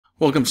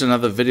Welcome to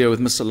another video with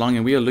Mr. Long,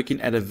 and we are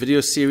looking at a video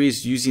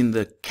series using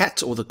the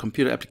CAT or the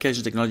Computer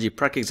Application Technology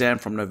Prac exam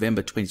from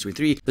November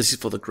 2023. This is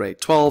for the grade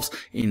 12s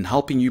in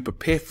helping you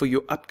prepare for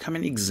your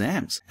upcoming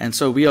exams. And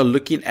so we are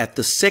looking at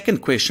the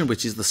second question,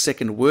 which is the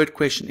second word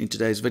question in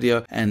today's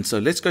video. And so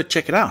let's go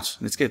check it out.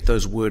 Let's get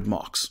those word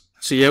marks.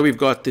 So here we've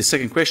got the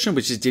second question,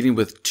 which is dealing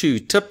with 2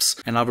 tips,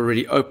 and I've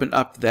already opened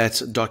up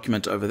that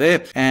document over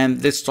there.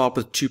 And let's start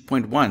with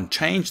 2.1.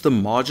 Change the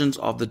margins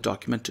of the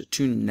document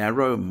to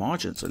narrow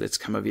margins. So let's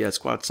come over here. It's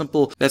quite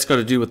simple. That's got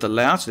to do with the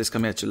layout. So let's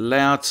come here to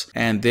layout,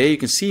 and there you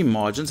can see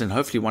margins, and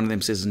hopefully one of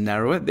them says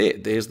narrower.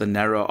 There's the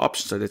narrower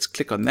option. So let's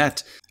click on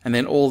that, and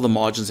then all the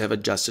margins have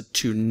adjusted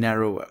to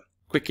narrower.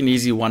 Quick and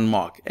easy 1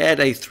 mark. Add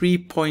a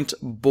 3-point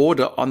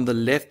border on the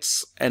left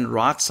and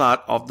right side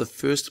of the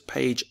first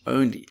page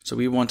only. So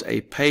we want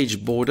a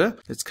page border.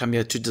 Let's come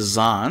here to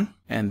design,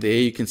 and there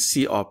you can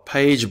see our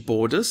page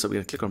borders. So we're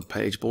going to click on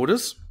page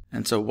borders.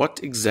 And so what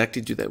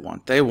exactly do they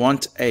want? They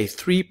want a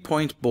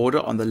 3-point border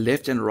on the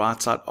left and right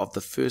side of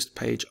the first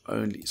page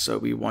only. So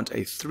we want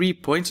a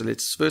 3-point. So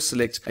let's first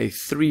select a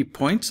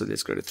 3-point. So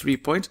let's go to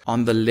 3-point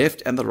on the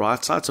left and the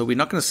right side. So we're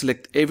not going to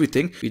select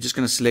everything. We're just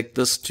going to select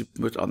this to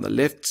put on the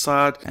left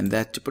side and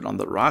that to put on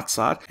the right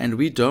side. And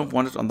we don't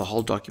want it on the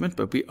whole document,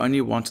 but we only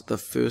want the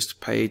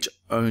first page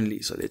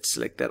only. So let's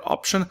select that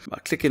option by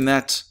clicking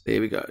that. There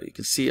we go. You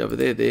can see over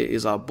there, there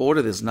is our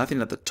border. There's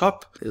nothing at the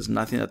top, there's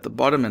nothing at the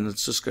bottom, and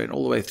it's just going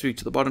all the way through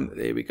to the bottom.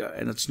 There we go.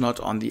 And it's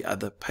not on the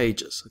other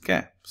pages.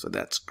 Okay, so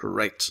that's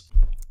great.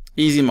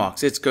 Easy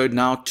marks. Let's go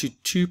now to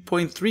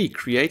 2.3.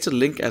 Create a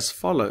link as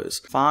follows.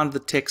 Find the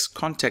text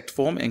contact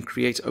form and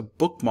create a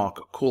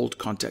bookmark called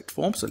contact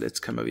form. So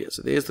let's come over here.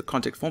 So there's the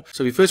contact form.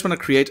 So we first want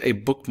to create a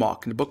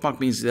bookmark, and the bookmark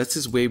means this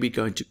is where we're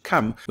going to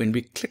come when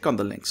we click on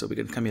the link. So we're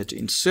going to come here to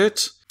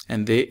insert,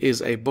 and there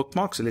is a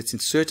bookmark. So let's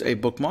insert a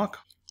bookmark.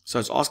 So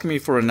it's asking me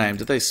for a name.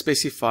 Did they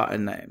specify a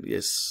name?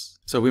 Yes.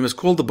 So we must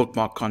call the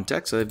bookmark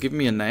contact. So they've given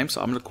me a name.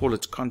 So I'm going to call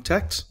it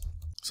contact.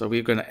 So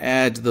we're going to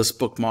add this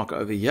bookmark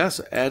over here.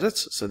 So add it.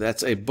 So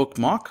that's a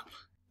bookmark.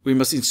 We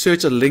must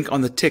insert a link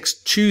on the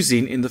text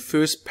choosing in the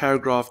first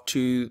paragraph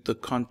to the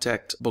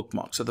contact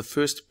bookmark. So the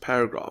first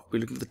paragraph, we're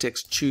looking for the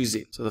text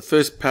choosing. So the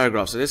first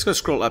paragraph. So let's go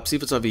scroll up, see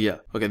if it's over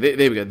here. Okay,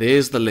 there we go.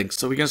 There's the link.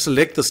 So we're going to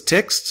select this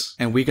text,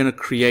 and we're going to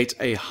create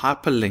a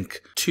hyperlink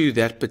to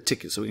that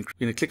particular. So we're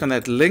going to click on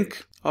that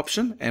link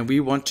option, and we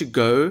want to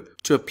go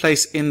to a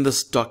place in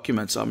this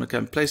document. So I'm going to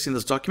come place in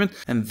this document,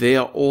 and there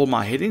are all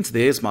my headings.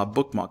 There's my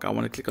bookmark. I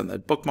want to click on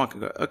that bookmark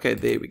and go, okay,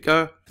 there we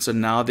go. So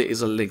now there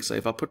is a link. So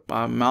if I put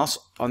my mouse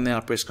on there,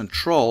 I press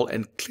Control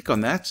and click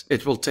on that,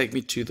 it will take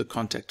me to the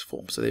contact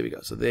form. So there we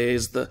go. So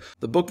there's the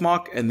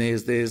bookmark, and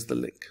there's the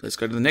link. Let's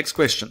go to the next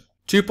question.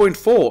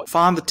 2.4.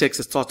 Find the text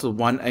that starts with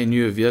a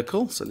newer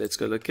vehicle. So let's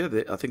go look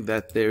here. I think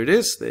that there it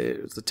is.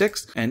 There's the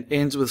text, and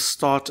ends with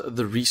start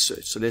the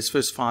research. So let's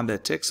first find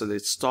that text. So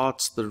let's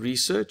start the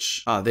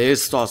research.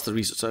 There's starts the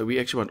research. So we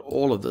actually want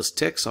all of this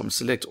text. So I'm going to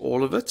select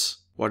all of it.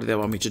 What do they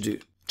want me to do?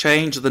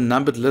 Change the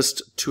numbered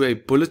list to a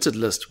bulleted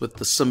list with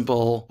the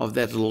symbol of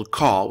that little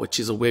car, which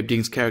is a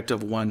Webdings character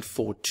of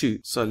 142.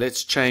 So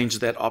let's change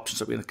that option.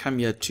 So we're going to come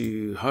here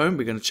to home.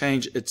 We're going to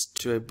change it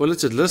to a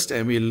bulleted list,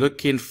 and we're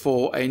looking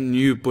for a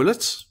new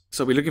bullet.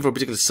 So we're looking for a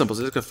particular symbol.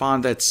 So let's go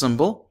find that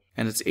symbol.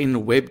 And it's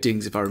in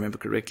Webdings, if I remember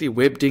correctly.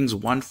 Webdings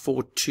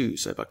 142.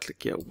 So if I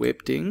click here,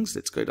 Webdings,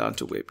 let's go down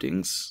to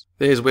Webdings.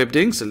 There's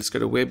Webdings. So let's go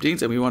to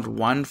Webdings, and we want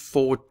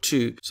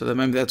 142. So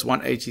remember, that's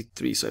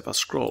 183. So if I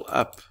scroll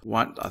up,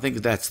 I think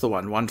that's the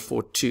one.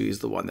 142 is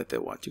the one that they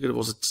want. You could have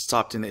also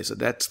typed in there. So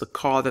that's the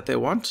car that they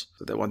want.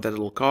 So they want that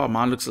little car.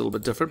 Mine looks a little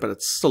bit different, but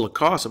it's still a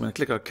car. So I'm going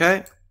to click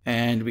OK.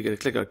 And we're going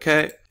to click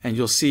OK, and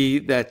you'll see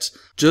that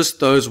just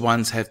those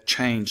ones have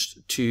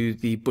changed to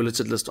the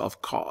bulleted list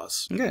of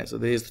cars. Okay, so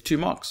there's the 2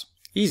 marks.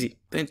 Easy.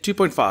 Then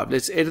 2.5,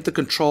 let's edit the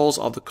controls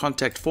of the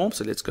contact form.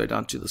 So let's go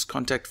down to this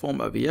contact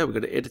form over here. We're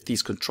going to edit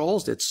these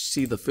controls. Let's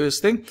see the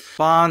first thing.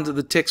 Find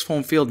the text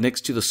form field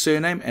next to the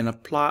surname and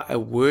apply a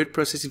word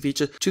processing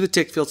feature to the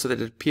text field so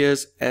that it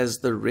appears as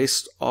the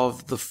rest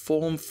of the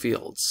form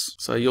fields.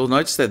 So you'll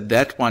notice that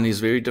that one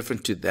is very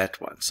different to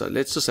that one. So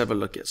let's just have a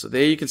look here. So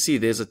there you can see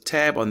there's a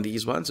tab on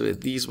these ones, where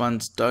these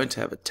ones don't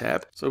have a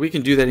tab. So we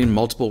can do that in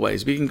multiple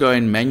ways. We can go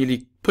and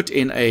manually put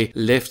in a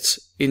left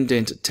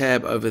indent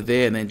tab over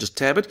there and then just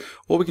tab it,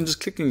 or we can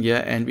just click in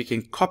here and we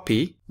can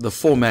copy the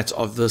format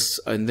of this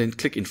and then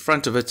click in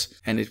front of it,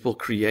 and it will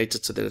create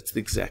it so that it's the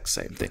exact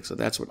same thing. So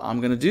that's what I'm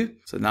going to do.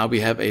 So now we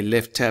have a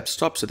left tab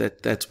stop, so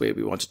that's where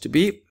we want it to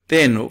be.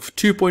 Then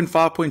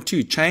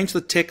 2.5.2, change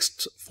the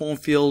text form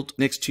field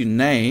next to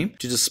name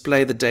to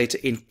display the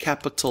data in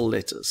capital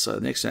letters. So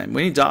next to name,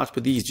 when you doubt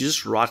with these, you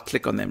just right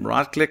click on them,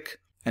 right click,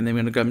 and then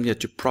we're going to go here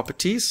to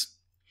properties.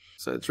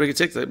 So it's regular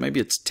text. Maybe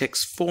it's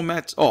text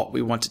format. Oh,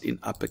 we want it in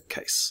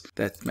uppercase.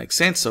 That makes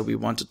sense. So we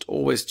want it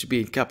always to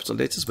be in capital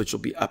letters, which will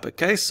be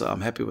uppercase. So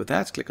I'm happy with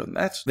that. Click on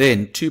that.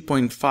 Then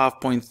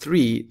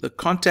 2.5.3, the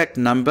contact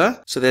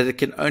number, so that it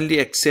can only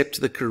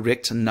accept the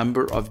correct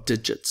number of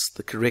digits.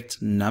 The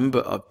correct number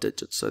of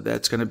digits. So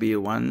that's going to be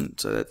 1.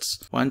 So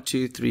that's 1,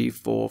 2, 3,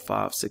 4,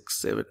 5,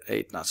 6, 7,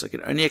 8, 9. So it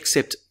can only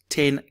accept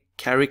 10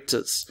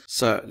 characters.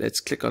 So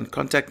let's click on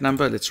contact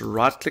number. Let's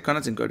right click on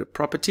it and go to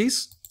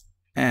properties.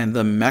 And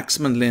the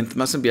maximum length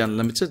mustn't be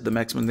unlimited. The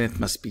maximum length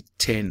must be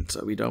 10.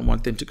 So we don't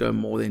want them to go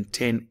more than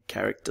 10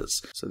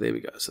 characters. So there we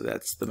go. So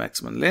that's the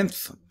maximum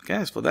length. Okay,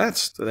 as for that.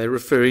 So they're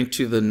referring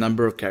to the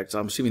number of characters.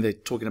 I'm assuming they're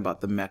talking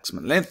about the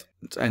maximum length.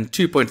 And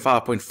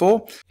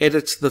 2.5.4,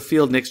 edit the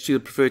field next to the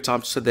preferred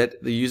time so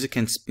that the user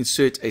can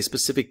insert a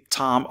specific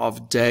time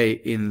of day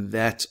in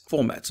that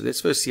format. So let's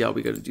first see how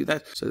we're going to do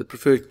that. So the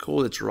preferred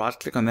call, let's right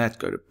click on that,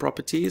 go to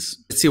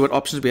properties. Let's see what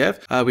options we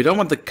have. We don't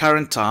want the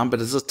current time,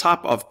 but it's a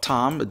type of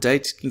time. A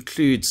date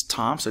includes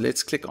time. So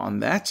let's click on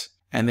that.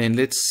 And then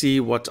let's see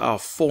what our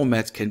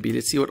format can be.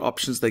 Let's see what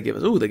options they give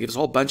us. Oh, they give us a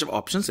whole bunch of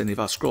options. And if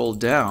I scroll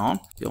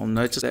down, you'll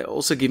notice they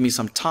also give me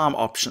some time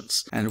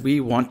options. And we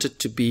want it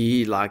to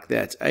be like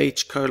that.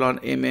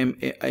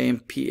 H:MM, AM,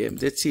 PM.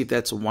 Let's see if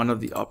that's one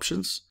of the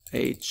options.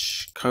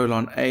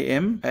 H:AM,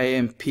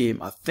 AM, PM.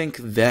 I think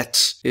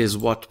that is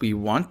what we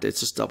want.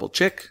 Let's just double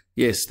check.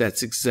 Yes,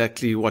 that's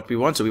exactly what we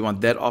want. So we want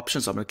that option.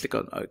 So I'm going to click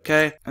on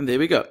OK. And there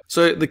we go.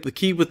 So the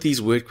key with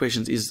these word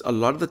questions is a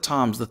lot of the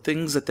times the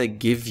things that they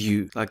give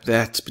you, like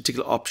that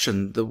particular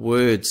option, the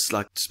words,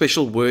 like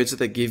special words that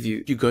they give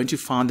you, you're going to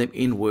find them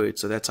in Word.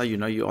 So that's how you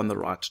know you're on the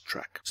right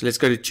track. So let's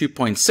go to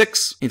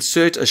 2.6.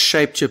 Insert a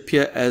shape to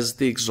appear as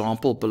the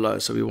example below.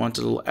 So we want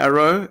a little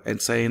arrow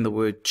and saying the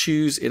word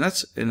choose in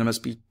it. And it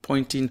must be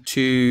pointing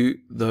to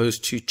those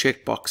two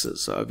check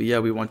boxes. So over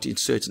here we want to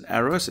insert an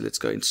arrow. So let's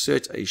go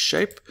insert a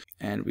shape.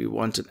 And we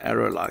want an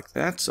arrow like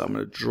that. So I'm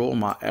going to draw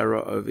my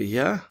arrow over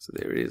here. So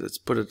there it is. Let's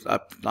put it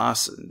up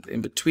nice and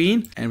in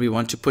between. And we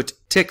want to put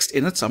text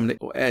in it. So I'm going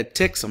to add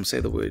text. I'm going to say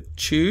the word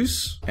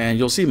choose. And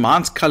you'll see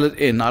mine's colored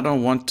in. I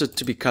don't want it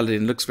to be colored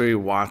in. It looks very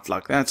white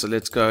like that. So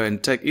let's go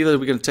and take, either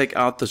we're going to take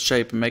out the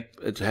shape and make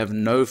it have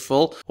no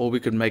fill, or we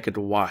could make it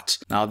white.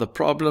 Now the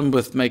problem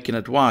with making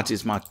it white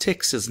is my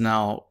text is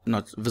now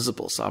not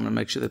visible. So I'm going to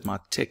make sure that my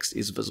text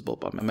is visible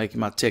by making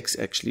my text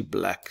actually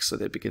black so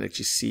that we can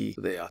actually see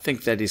there. I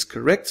think that is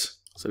correct.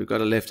 So we've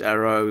got a left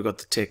arrow, we've got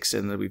the text,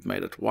 and then we've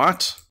made it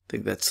white. I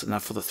think that's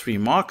enough for the 3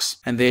 marks.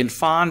 And then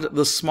find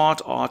the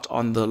smart art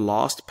on the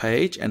last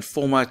page and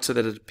format so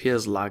that it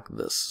appears like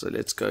this. So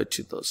let's go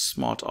to the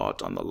smart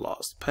art on the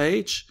last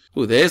page.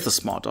 Oh, there's the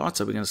smart art.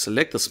 So we're going to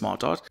select the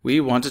smart art. We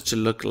want it to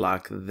look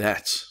like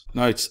that.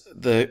 Note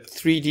the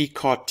 3D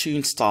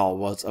cartoon style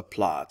was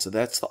applied. So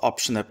that's the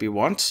option that we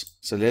want.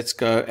 So let's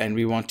go and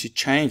we want to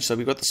change. So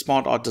we've got the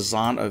smart art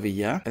design over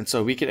here. And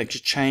so we can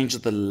actually change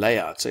the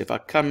layout. So if I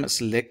come and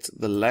select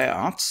the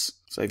layouts,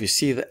 so if you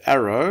see the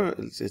arrow,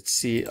 let's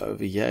see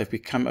over here, if we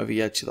come over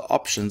here to the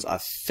options, I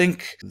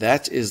think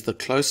that is the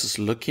closest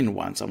looking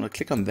one. So I'm going to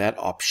click on that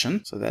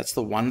option. So that's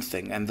the one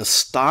thing. And the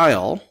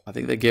style, I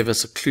think they gave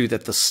us a clue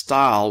that the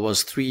style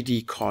was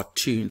 3D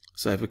cartoon.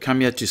 So if we come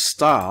here to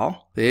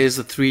style, there's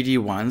the 3D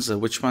ones.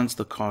 Which one's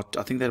the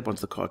cartoon? I think that one's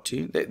the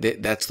cartoon.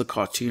 That's the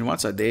cartoon one.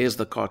 So there's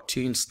the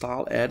cartoon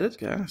style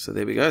added. Okay, so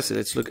there we go. So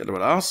let's look at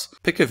what else.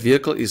 Pick a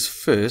vehicle is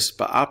first,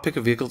 but our pick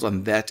a vehicle's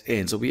on that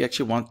end. So we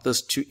actually want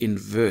this to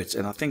invert.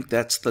 And I think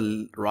that's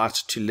the right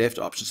to left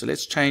option. So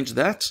let's change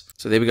that.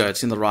 So there we go.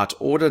 It's in the right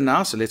order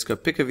now. So let's go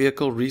pick a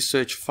vehicle,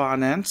 research,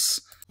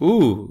 finance.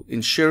 Ooh,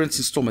 insurance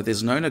installment.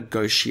 There's no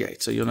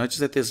negotiate. So you'll notice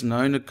that there's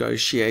no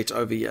negotiate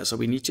over here. So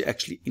we need to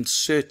actually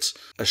insert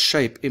a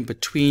shape in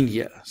between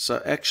here.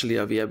 So actually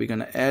over here, we're going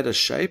to add a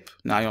shape.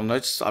 Now you'll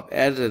notice I've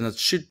added, and it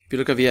should, if you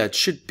look over here, it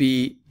should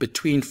be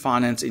between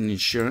finance and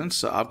insurance.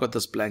 So I've got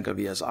this blank over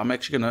here. So I'm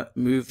actually going to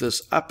move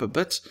this up a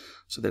bit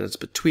so that it's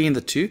between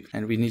the two,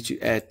 and we need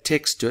to add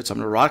text to it. So I'm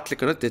going to right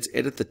click on it. Let's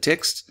edit the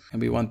text, and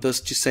we want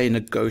this to say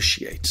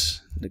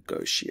negotiate.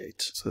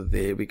 Negotiate. So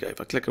there we go. If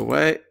I click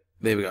away,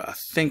 there we go. I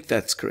think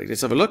that's correct.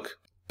 Let's have a look.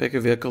 Pick a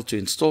vehicle to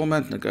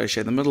installment,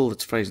 negotiate in the middle.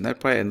 It's phrased in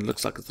that way, and it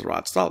looks like it's the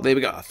right style. There we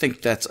go. I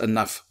think that's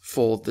enough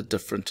for the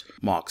different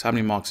marks. How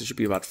many marks? It should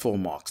be about 4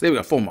 marks. There we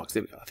go. 4 marks.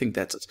 There we go. I think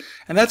that's it.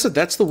 And that's it.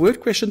 That's the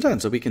word question done.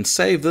 So we can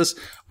save this.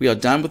 We are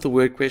done with the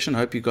word question.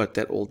 Hope you got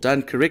that all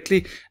done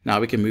correctly. Now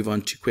we can move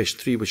on to question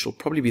 3, which will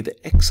probably be the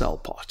Excel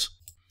part.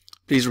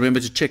 Please remember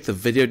to check the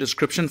video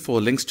description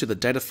for links to the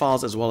data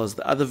files as well as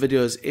the other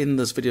videos in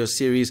this video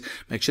series.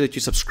 Make sure that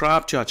you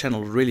subscribe to our channel.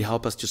 It will really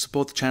help us to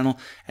support the channel,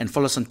 and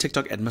follow us on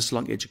TikTok at Mr.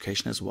 Long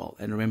Education as well.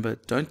 And remember,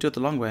 don't do it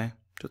the long way,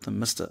 do it the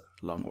Mr.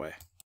 Long way.